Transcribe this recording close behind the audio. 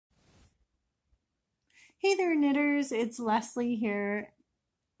Hey there, knitters. It's Leslie here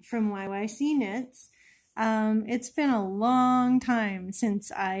from YYC Knits. It's been a long time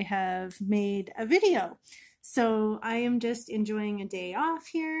since I have made a video. So I am just enjoying a day off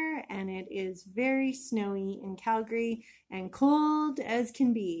here, and it is very snowy in Calgary and cold as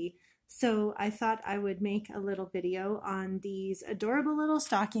can be. So I thought I would make a little video on these adorable little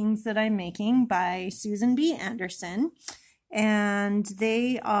stockings that I'm making by Susan B. Anderson. And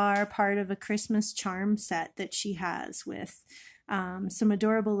they are part of a Christmas charm set that she has with some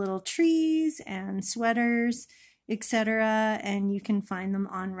adorable little trees and sweaters, etc. And you can find them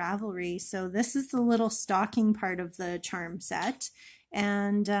on Ravelry. So this is the little stocking part of the charm set.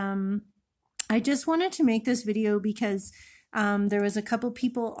 And I just wanted to make this video because there was a couple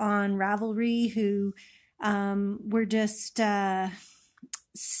people on Ravelry who were just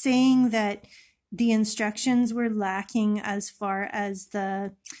saying that the instructions were lacking as far as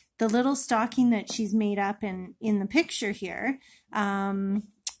the little stocking that she's made up in the picture here. As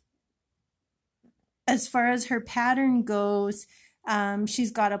far as her pattern goes,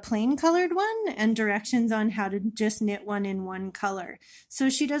 she's got a plain colored one and directions on how to just knit one in one color. So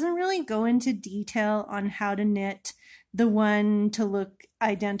she doesn't really go into detail on how to knit the one to look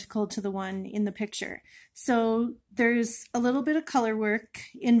identical to the one in the picture. So there's a little bit of color work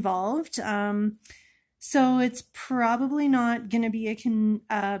involved. So it's probably not going to be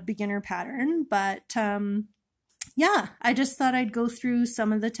a beginner pattern, but yeah, I just thought I'd go through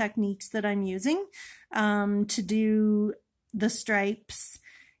some of the techniques that I'm using to do the stripes,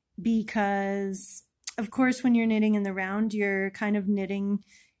 because of course when you're knitting in the round, you're kind of knitting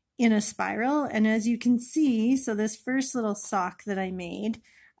in a spiral. And as you can see, so this first little sock that I made,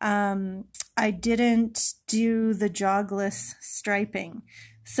 I didn't do the jogless striping.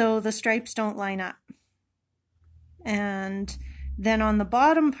 So the stripes don't line up. And then on the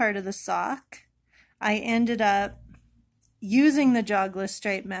bottom part of the sock, I ended up using the jogless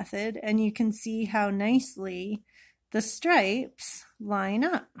stripe method, and you can see how nicely the stripes line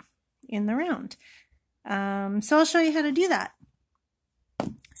up in the round. So I'll show you how to do that.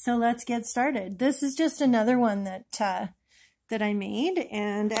 So let's get started. This is just another one that I made,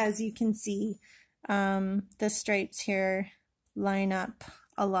 and as you can see, the stripes here line up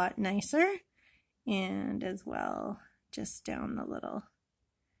a lot nicer, and as well just down the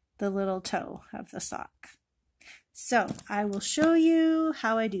little toe of the sock. So I will show you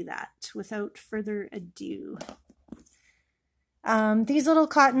how I do that without further ado. These little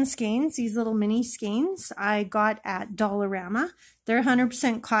cotton skeins, these little mini skeins, I got at Dollarama. They're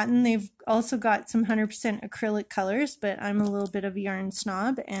 100% cotton. They've also got some 100% acrylic colors, but I'm a little bit of a yarn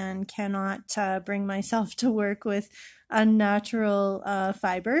snob and cannot bring myself to work with unnatural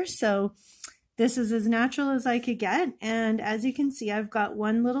fiber. So this is as natural as I could get. And as you can see, I've got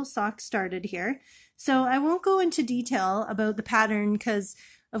one little sock started here. So I won't go into detail about the pattern because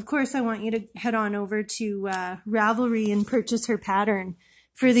of course, I want you to head on over to Ravelry and purchase her pattern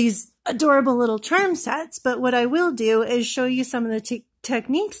for these adorable little charm sets. But what I will do is show you some of the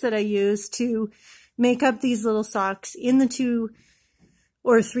techniques that I use to make up these little socks in the 2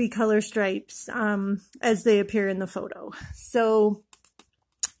 or 3 color stripes as they appear in the photo. So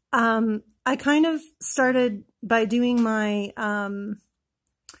I kind of started by doing my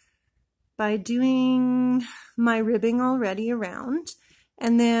ribbing already around.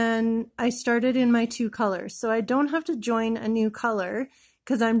 And then I started in my 2 colors. So I don't have to join a new color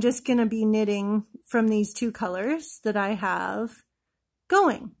because I'm just going to be knitting from these 2 colors that I have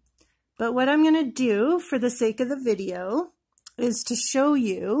going. But what I'm going to do for the sake of the video is to show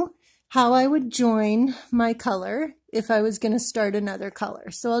you how I would join my color if I was going to start another color.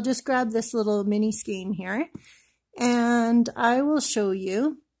 So I'll just grab this little mini skein here and I will show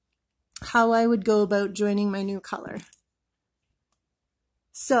you how I would go about joining my new color.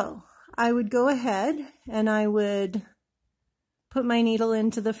 So I would go ahead and I would put my needle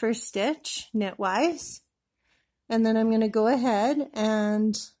into the first stitch knitwise, and then I'm going to go ahead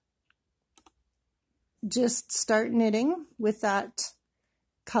and just start knitting with that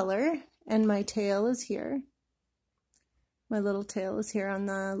color, and my tail is here. My little tail is here on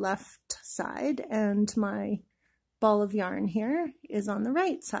the left side, and my ball of yarn here is on the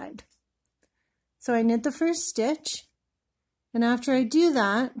right side. So I knit the first stitch. And after I do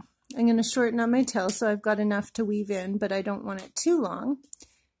that, I'm going to shorten up my tail so I've got enough to weave in, but I don't want it too long.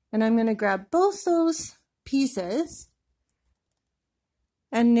 And I'm going to grab both those pieces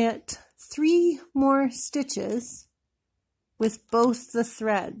and knit 3 more stitches with both the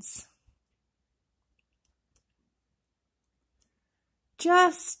threads.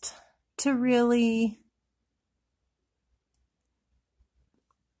 Just to really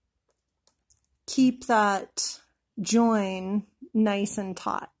keep that join nice and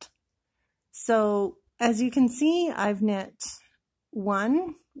taut. So as you can see, I've knit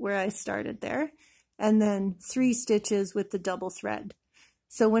 1 where I started there, and then 3 stitches with the double thread.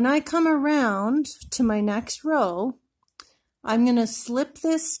 So when I come around to my next row, I'm going to slip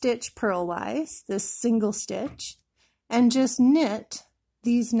this stitch purlwise, this single stitch, and just knit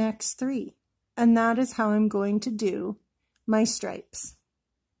these next 3. And that is how I'm going to do my stripes.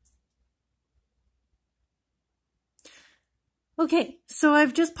 Okay, so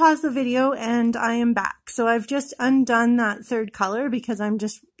I've just paused the video and I am back. So I've just undone that 3rd color because I'm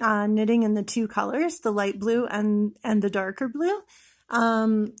just knitting in the 2 colors, the light blue and the darker blue.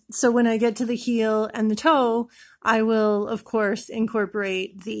 So when I get to the heel and the toe, I will of course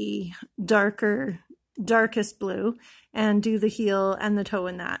incorporate the darkest blue and do the heel and the toe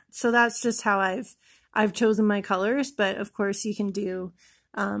in that. So that's just how I've chosen my colors, but of course you can do,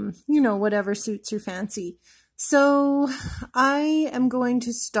 you know, whatever suits your fancy. So I am going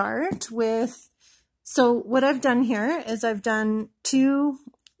to start with, so what I've done here is I've done 2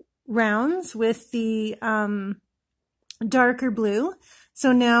 rounds with the darker blue.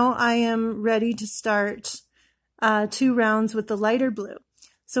 So now I am ready to start 2 rounds with the lighter blue.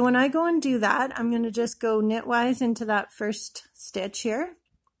 So when I go and do that, I'm going to just go knitwise into that first stitch here.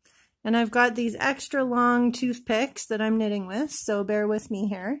 And I've got these extra long toothpicks that I'm knitting with, so bear with me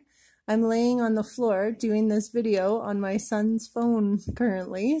here. I'm laying on the floor doing this video on my son's phone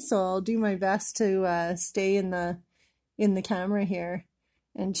currently, so I'll do my best to stay in the camera here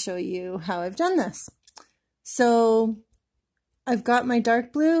and show you how I've done this. So I've got my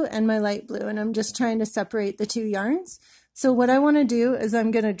dark blue and my light blue, and I'm just trying to separate the 2 yarns. So what I want to do is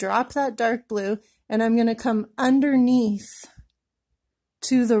I'm going to drop that dark blue and I'm going to come underneath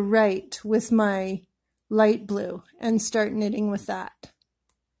to the right with my light blue and start knitting with that.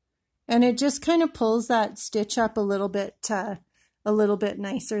 And it just kind of pulls that stitch up a little bit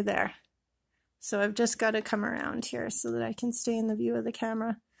nicer there. So I've just got to come around here so that I can stay in the view of the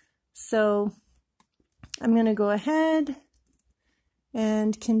camera. So I'm going to go ahead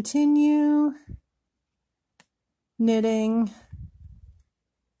and continue knitting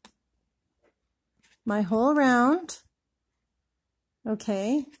my whole round,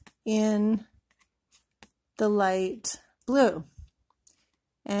 okay, in the light blue.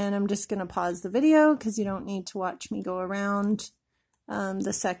 And I'm just going to pause the video because you don't need to watch me go around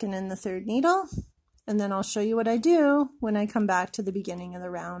the 2nd and the 3rd needle. And then I'll show you what I do when I come back to the beginning of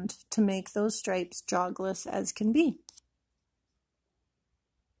the round to make those stripes jogless as can be.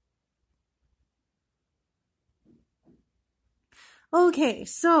 Okay,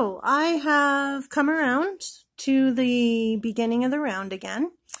 so I have come around to the beginning of the round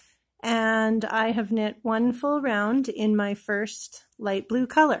again. And I have knit 1 full round in my first light blue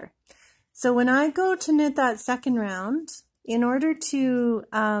color. So when I go to knit that 2nd round, in order to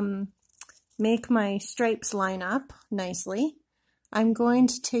make my stripes line up nicely, I'm going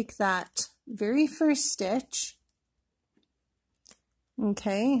to take that very first stitch,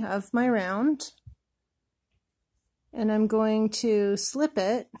 okay, of my round, and I'm going to slip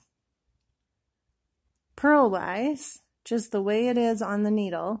it purlwise, just the way it is on the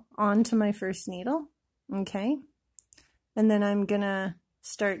needle, onto my first needle, okay? And then I'm gonna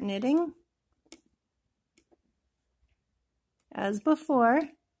start knitting as before,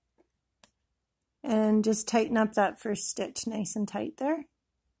 and just tighten up that first stitch nice and tight there.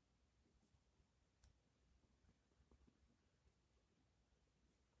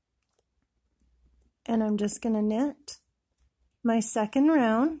 And I'm just gonna knit my 2nd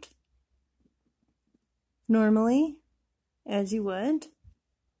round normally, as you would.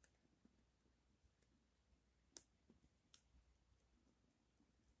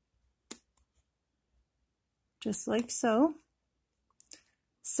 Just like so.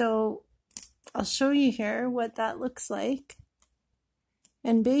 So I'll show you here what that looks like.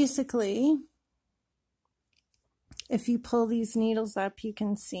 And basically, if you pull these needles up, you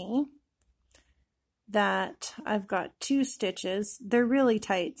can see that I've got 2 stitches. They're really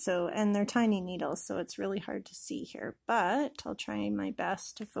tight, so, and they're tiny needles, so it's really hard to see here, but I'll try my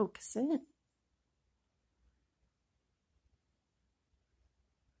best to focus it.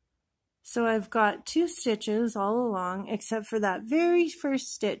 So I've got 2 stitches all along, except for that very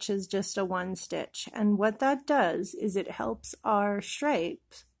first stitch is just a 1 stitch. And what that does is it helps our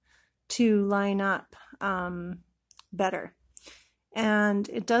stripes to line up better. And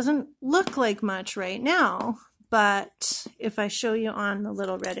it doesn't look like much right now, but if I show you on the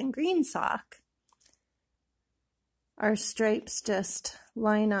little red and green sock, our stripes just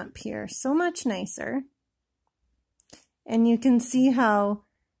line up here so much nicer. And you can see how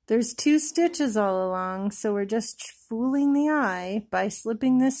There's 2 stitches all along, so we're just fooling the eye by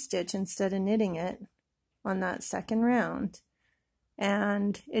slipping this stitch instead of knitting it on that second round.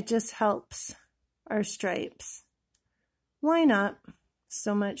 And it just helps our stripes line up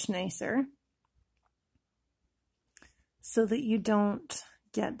so much nicer so that you don't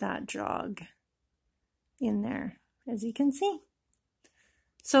get that jog in there, as you can see.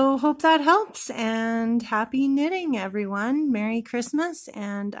 So hope that helps, and happy knitting, everyone. Merry Christmas.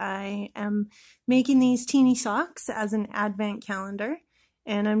 And I am making these teeny socks as an advent calendar,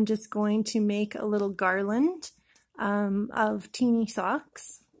 and I'm just going to make a little garland of teeny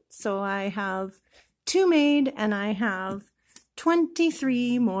socks. So I have 2 made, and I have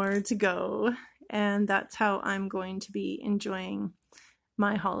 23 more to go, and that's how I'm going to be enjoying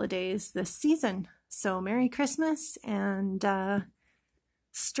my holidays this season. So Merry Christmas, and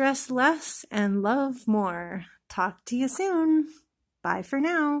stress less and love more. Talk to you soon. Bye for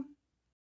now.